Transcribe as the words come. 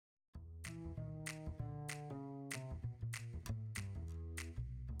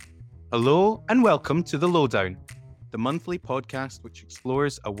Hello and welcome to The Lowdown, the monthly podcast which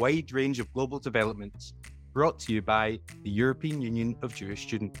explores a wide range of global developments brought to you by the European Union of Jewish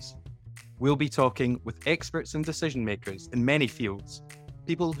Students. We'll be talking with experts and decision makers in many fields,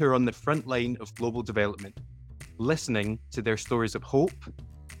 people who are on the front line of global development, listening to their stories of hope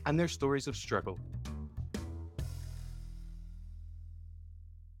and their stories of struggle.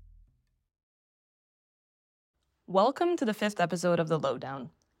 Welcome to the 5th episode of The Lowdown.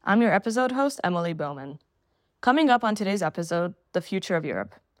 I'm your episode host, Emily Bowman. Coming up on today's episode, the future of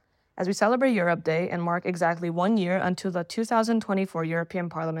Europe. As we celebrate Europe Day and mark exactly 1 year until the 2024 European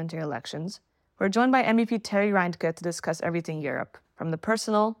Parliamentary elections, we're joined by MEP Terry Reintke to discuss everything Europe, from the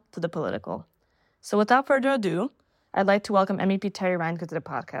personal to the political. So without further ado, I'd like to welcome MEP Terry Reintke to the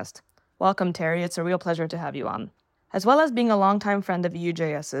podcast. Welcome, Terry. It's a real pleasure to have you on. As well as being a longtime friend of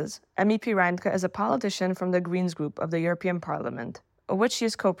EUJS's, MEP Reintke is a politician from the Greens Group of the European Parliament, of which she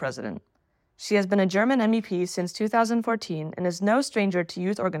is co-president. She has been a German MEP since 2014 and is no stranger to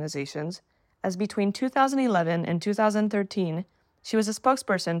youth organizations, as between 2011 and 2013, she was a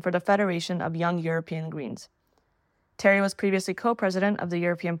spokesperson for the Federation of Young European Greens. Terry was previously co-president of the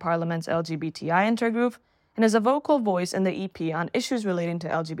European Parliament's LGBTI intergroup and is a vocal voice in the EP on issues relating to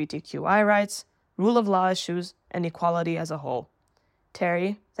LGBTQI rights, rule of law issues, and equality as a whole.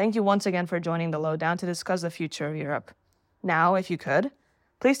 Terry, thank you once again for joining The Lowdown to discuss the future of Europe. Now, if you could,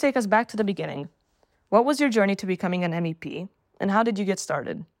 please take us back to the beginning. What was your journey to becoming an MEP, and how did you get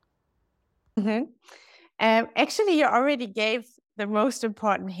started? Actually, you already gave the most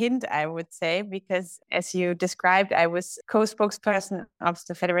important hint, I would say, because as you described, I was co-spokesperson of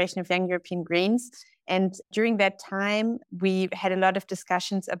the Federation of Young European Greens. And during that time, we had a lot of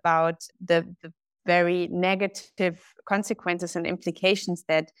discussions about the very negative consequences and implications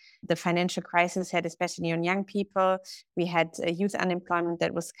that the financial crisis had, especially on young people. We had youth unemployment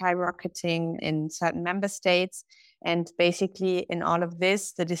that was skyrocketing in certain member states. And basically in all of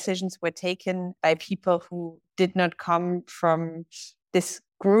this, the decisions were taken by people who did not come from this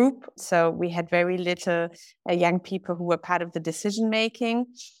group. So we had very little young people who were part of the decision making.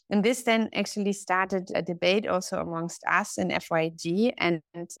 And this then actually started a debate also amongst us in FYG. And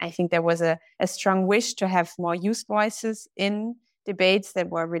I think there was a strong wish to have more youth voices in debates that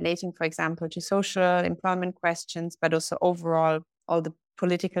were relating, for example, to social employment questions, but also overall all the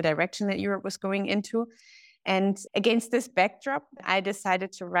political direction that Europe was going into. And against this backdrop, I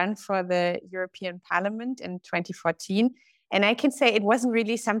decided to run for the European Parliament in 2014. And I can say it wasn't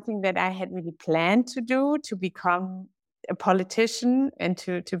really something that I had really planned to do, to become a politician and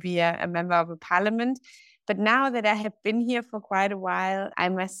to be a member of a parliament. But now that I have been here for quite a while, I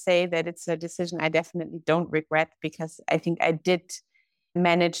must say that it's a decision I definitely don't regret, because I think I did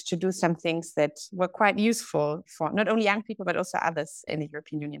manage to do some things that were quite useful for not only young people, but also others in the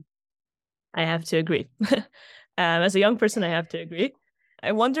European Union. I have to agree. As a young person, I have to agree.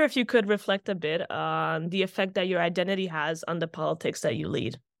 I wonder if you could reflect a bit on the effect that your identity has on the politics that you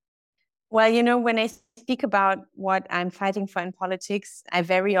lead. Well, when I speak about what I'm fighting for in politics, I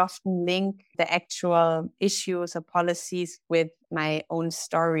very often link the actual issues or policies with my own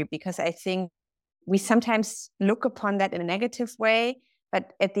story, because I think we sometimes look upon that in a negative way.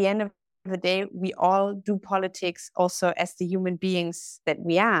 But at the end of the day, we all do politics also as the human beings that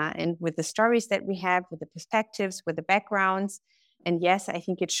we are, and with the stories that we have, with the perspectives, with the backgrounds. And yes, I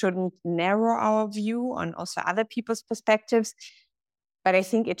think it shouldn't narrow our view on also other people's perspectives, but I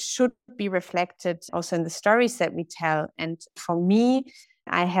think it should be reflected also in the stories that we tell. And for me,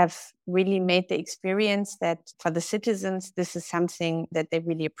 I have really made the experience that for the citizens, this is something that they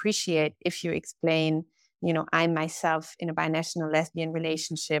really appreciate if you explain, I'm myself in a binational lesbian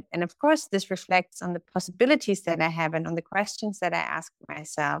relationship. And of course, this reflects on the possibilities that I have and on the questions that I ask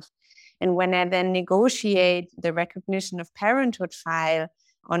myself. And when I then negotiate the recognition of parenthood file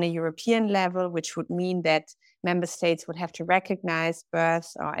on a European level, which would mean that member states would have to recognize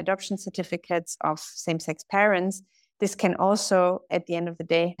birth or adoption certificates of same-sex parents, this can also, at the end of the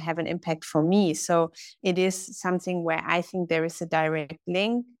day, have an impact for me. So it is something where I think there is a direct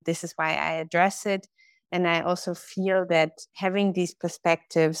link. This is why I address it. And I also feel that having these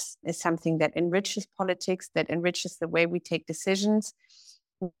perspectives is something that enriches politics, that enriches the way we take decisions.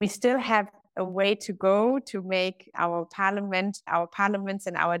 We still have a way to go to make our parliaments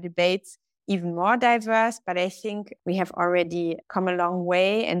and our debates even more diverse, but I think we have already come a long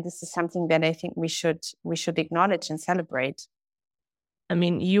way, and this is something that I think we should acknowledge and celebrate. I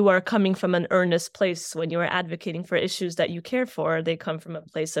mean, you are coming from an earnest place when you are advocating for issues that you care for. They come from a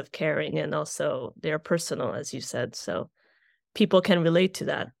place of caring, and also they're personal, as you said. So people can relate to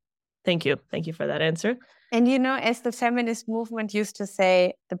that. Thank you. Thank you for that answer. And, as the feminist movement used to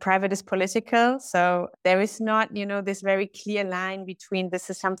say, the private is political. So there is not, this very clear line between this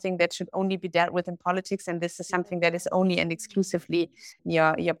is something that should only be dealt with in politics and this is something that is only and exclusively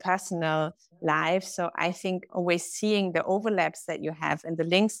your personal life. So I think always seeing the overlaps that you have and the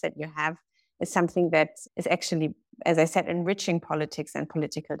links that you have is something that is actually, as I said, enriching politics and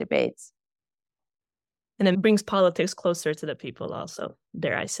political debates. And it brings politics closer to the people also,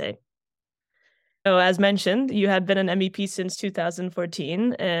 dare I say. So as mentioned, you have been an MEP since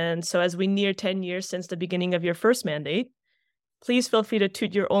 2014. And so as we near 10 years since the beginning of your first mandate, please feel free to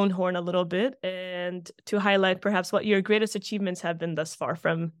toot your own horn a little bit and to highlight perhaps what your greatest achievements have been thus far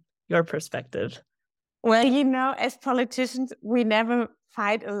from your perspective. Well, as politicians, we never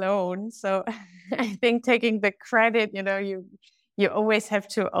fight alone. So I think taking the credit, you always have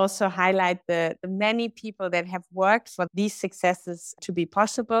to also highlight the many people that have worked for these successes to be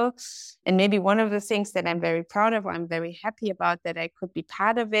possible. And maybe one of the things that I'm very proud of, or I'm very happy about that I could be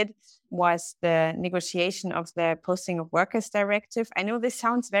part of it, was the negotiation of the Posting of Workers Directive. I know this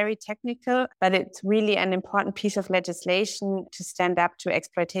sounds very technical, but it's really an important piece of legislation to stand up to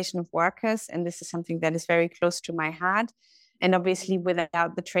exploitation of workers. And this is something that is very close to my heart. And obviously,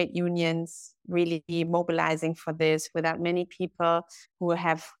 without the trade unions really mobilizing for this, without many people who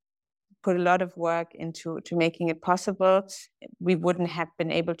have put a lot of work into making it possible, we wouldn't have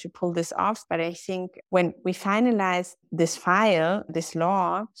been able to pull this off. But I think when we finalized this file, this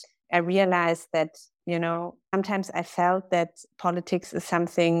law, I realized that, sometimes I felt that politics is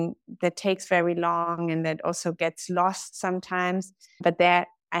something that takes very long and that also gets lost sometimes. But there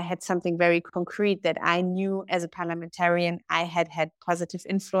I had something very concrete that I knew as a parliamentarian I had positive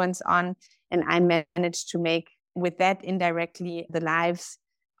influence on, and I managed to make with that indirectly the lives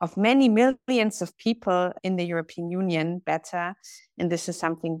of many millions of people in the European Union better. And this is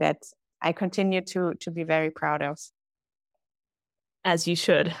something that I continue to be very proud of. As you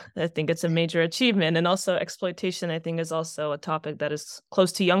should. I think it's a major achievement. And also exploitation, I think, is also a topic that is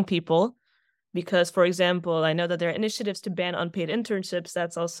close to young people. Because, for example, I know that there are initiatives to ban unpaid internships.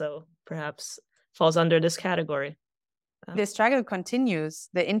 That's also perhaps falls under this category. The struggle continues,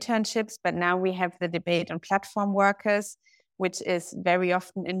 the internships, but now we have the debate on platform workers, which is very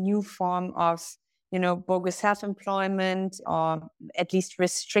often a new form of, bogus self-employment or at least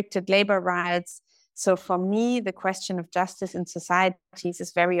restricted labor rights. So for me, the question of justice in societies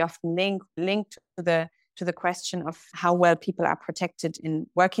is very often linked to the question of how well people are protected in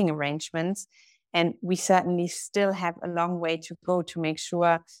working arrangements. And we certainly still have a long way to go to make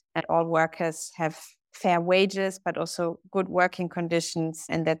sure that all workers have fair wages, but also good working conditions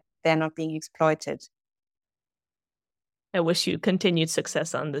and that they're not being exploited. I wish you continued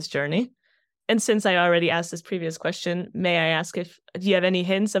success on this journey. And since I already asked this previous question, may I ask do you have any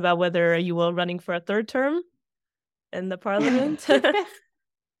hints about whether you will running for a third term in the parliament?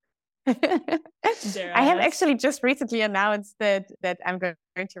 I have actually just recently announced that I'm going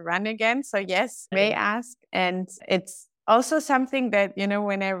to run again. So yes, may ask. And it's also something that,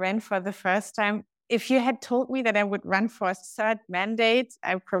 when I ran for the first time, if you had told me that I would run for a third mandate,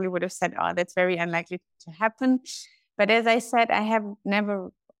 I probably would have said, oh, that's very unlikely to happen. But as I said, I have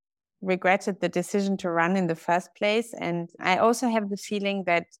never regretted the decision to run in the first place. And I also have the feeling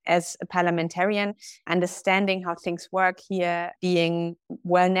that as a parliamentarian, understanding how things work here, being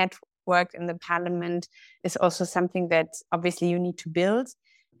well networked in the parliament is also something that obviously you need to build.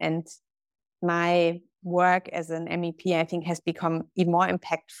 And my work as an MEP, I think, has become even more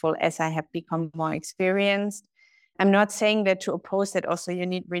impactful as I have become more experienced. I'm not saying that to oppose that also you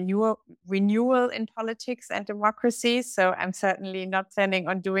need renewal in politics and democracy. So I'm certainly not planning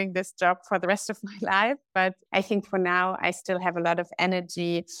on doing this job for the rest of my life. But I think for now, I still have a lot of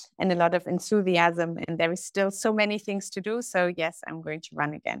energy and a lot of enthusiasm. And there is still so many things to do. So yes, I'm going to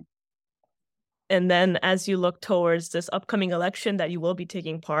run again. And then as you look towards this upcoming election that you will be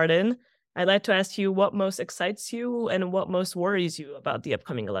taking part in, I'd like to ask you what most excites you and what most worries you about the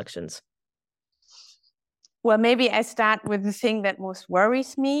upcoming elections. Well, maybe I start with the thing that most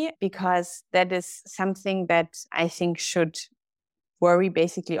worries me, because that is something that I think should worry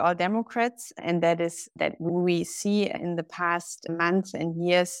basically all Democrats. And that is that we see in the past months and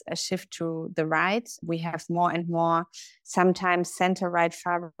years a shift to the right. We have more and more, sometimes center-right,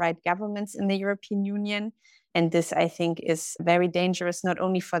 far-right governments in the European Union. And this, I think, is very dangerous, not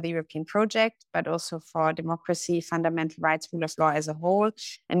only for the European project, but also for democracy, fundamental rights, rule of law as a whole.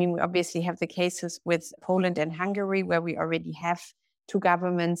 I mean, we obviously have the cases with Poland and Hungary, where we already have two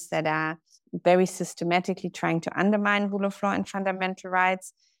governments that are very systematically trying to undermine rule of law and fundamental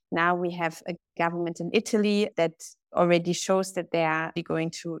rights. Now we have a government in Italy that already shows that they are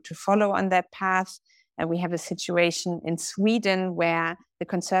going to follow on that path. And we have a situation in Sweden where the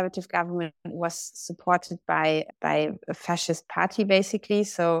conservative government was supported by a fascist party, basically.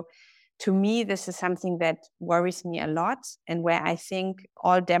 So to me, this is something that worries me a lot, and where I think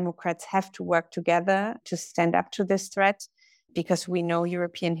all Democrats have to work together to stand up to this threat, because we know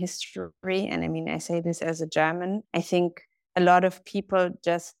European history. And I mean, I say this as a German. I think a lot of people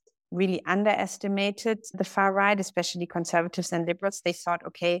just really underestimated the far right, especially conservatives and liberals. They thought,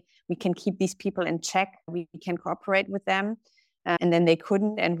 okay, we can keep these people in check, we can cooperate with them. And then they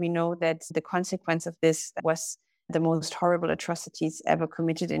couldn't. And we know that the consequence of this was the most horrible atrocities ever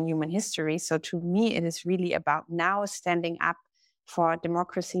committed in human history. So to me, it is really about now standing up for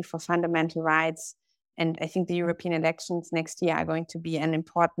democracy, for fundamental rights. And I think the European elections next year are going to be an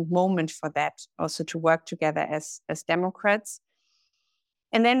important moment for that, also to work together as Democrats.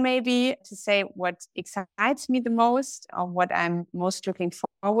 And then maybe to say what excites me the most, or what I'm most looking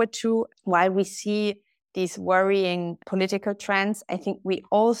forward to, while we see these worrying political trends, I think we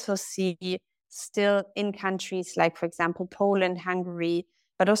also see still in countries like, for example, Poland, Hungary,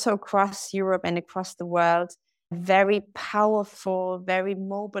 but also across Europe and across the world, very powerful, very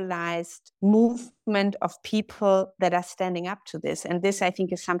mobilized movement of people that are standing up to this. And this, I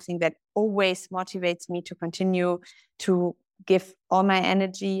think, is something that always motivates me to continue to give all my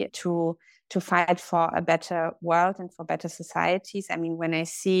energy to fight for a better world and for better societies. I mean, when I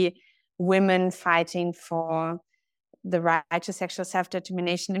see women fighting for the right to sexual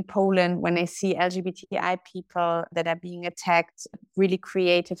self-determination in Poland, when I see LGBTI people that are being attacked, really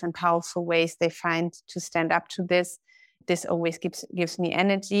creative and powerful ways they find to stand up to this, this always gives me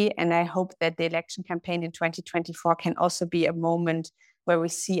energy. And I hope that the election campaign in 2024 can also be a moment where we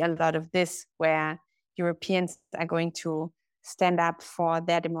see a lot of this, where Europeans are going to stand up for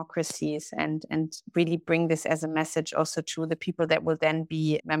their democracies and really bring this as a message also to the people that will then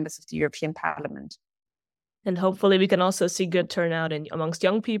be members of the European Parliament. And hopefully we can also see good turnout amongst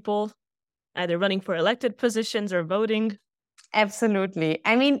young people, either running for elected positions or voting. Absolutely.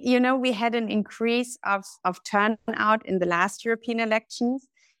 I mean, you know, we had an increase of turnout in the last European elections,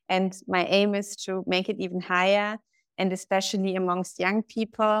 and my aim is to make it even higher, and especially amongst young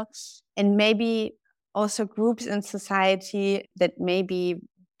people, and maybe also groups in society that maybe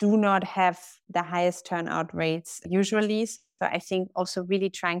do not have the highest turnout rates usually. So I think also really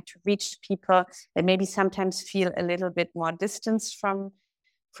trying to reach people that maybe sometimes feel a little bit more distanced from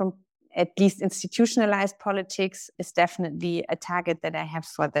at least institutionalized politics is definitely a target that I have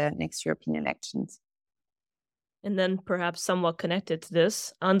for the next European elections. And then perhaps somewhat connected to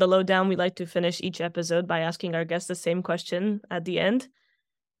this, on the lowdown, we like to finish each episode by asking our guests the same question at the end.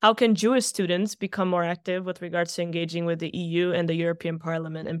 How can Jewish students become more active with regards to engaging with the EU and the European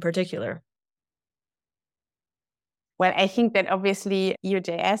Parliament in particular? Well, I think that obviously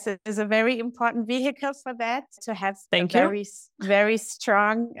EUJS is a very important vehicle for that, to have very, very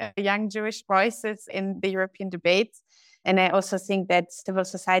strong young Jewish voices in the European debates. And I also think that civil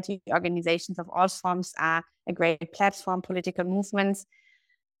society organizations of all forms are a great platform, political movements.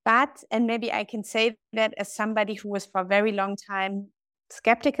 But, and maybe I can say that as somebody who was for a very long time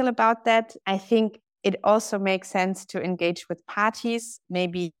skeptical about that, I think it also makes sense to engage with parties,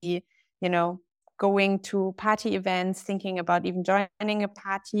 maybe, you know, going to party events, thinking about even joining a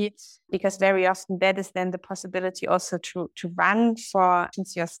party, because very often that is then the possibility also to run for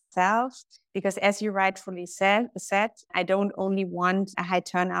yourself. Because as you rightfully said, I don't only want a high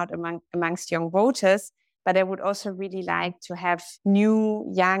turnout amongst young voters, but I would also really like to have new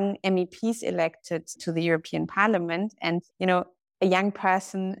young MEPs elected to the European Parliament. And, you know, a young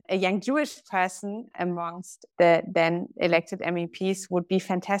Jewish person amongst the then elected MEPs would be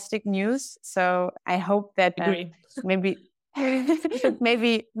fantastic news. So I hope that maybe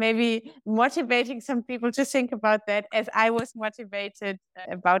motivating some people to think about that, as I was motivated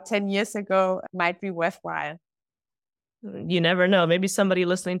about 10 years ago, might be worthwhile. You never know. Maybe somebody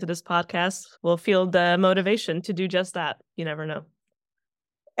listening to this podcast will feel the motivation to do just that. You never know.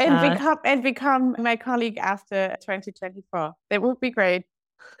 And become my colleague after 2024. That would be great.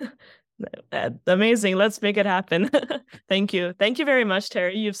 Amazing. Let's make it happen. Thank you. Thank you very much,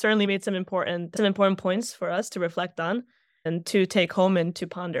 Terry. You've certainly made some important points for us to reflect on and to take home and to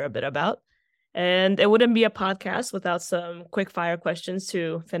ponder a bit about. And it wouldn't be a podcast without some quick fire questions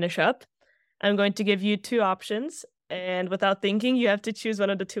to finish up. I'm going to give you two options. And without thinking, you have to choose one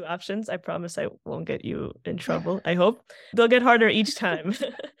of the two options. I promise I won't get you in trouble, I hope. They'll get harder each time.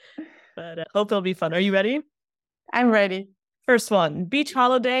 But I hope it'll be fun. Are you ready? I'm ready. First one, beach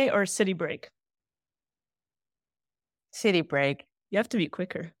holiday or city break? City break. You have to be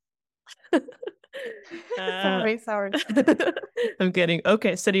quicker. Sorry. I'm kidding.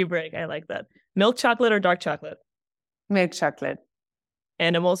 Okay, city break. I like that. Milk chocolate or dark chocolate? Milk chocolate.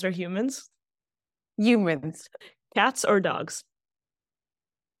 Animals or humans? Humans. Cats or dogs?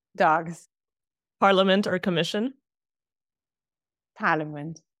 Dogs. Parliament or commission?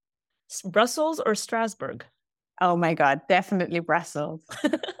 Parliament. Brussels or Strasbourg? Oh my God, definitely Brussels.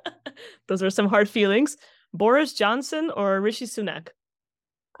 Those are some hard feelings. Boris Johnson or Rishi Sunak?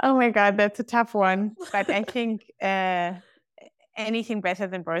 Oh my God, that's a tough one. But I think anything better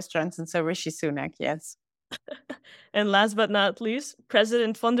than Boris Johnson, so Rishi Sunak, yes. And last but not least,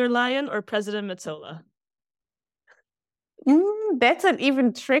 President von der Leyen or President Metsola? That's an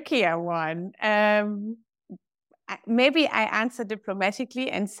even trickier one. Maybe I answer diplomatically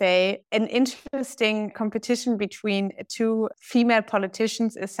and say an interesting competition between two female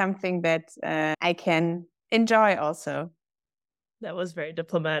politicians is something that I can enjoy also. That was very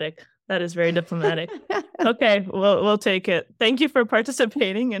diplomatic. That is very diplomatic. Okay, we'll take it. Thank you for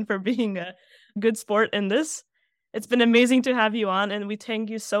participating and for being a good sport in this. It's been amazing to have you on, and we thank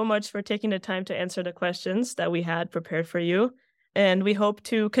you so much for taking the time to answer the questions that we had prepared for you. And we hope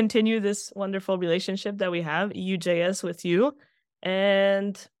to continue this wonderful relationship that we have, EUJS, with you.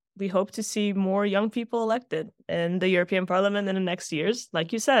 And we hope to see more young people elected in the European Parliament in the next years,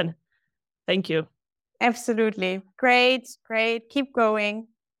 like you said. Thank you. Absolutely. Great. Keep going.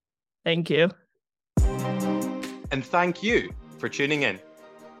 Thank you. And thank you for tuning in.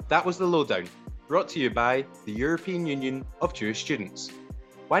 That was The Lowdown, brought to you by the European Union of Jewish Students.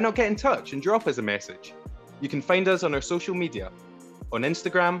 Why not get in touch and drop us a message? You can find us on our social media, on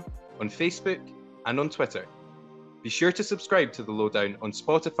Instagram, on Facebook, and on Twitter. Be sure to subscribe to The Lowdown on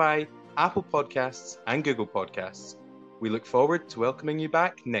Spotify, Apple Podcasts, and Google Podcasts. We look forward to welcoming you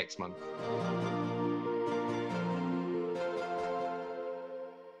back next month.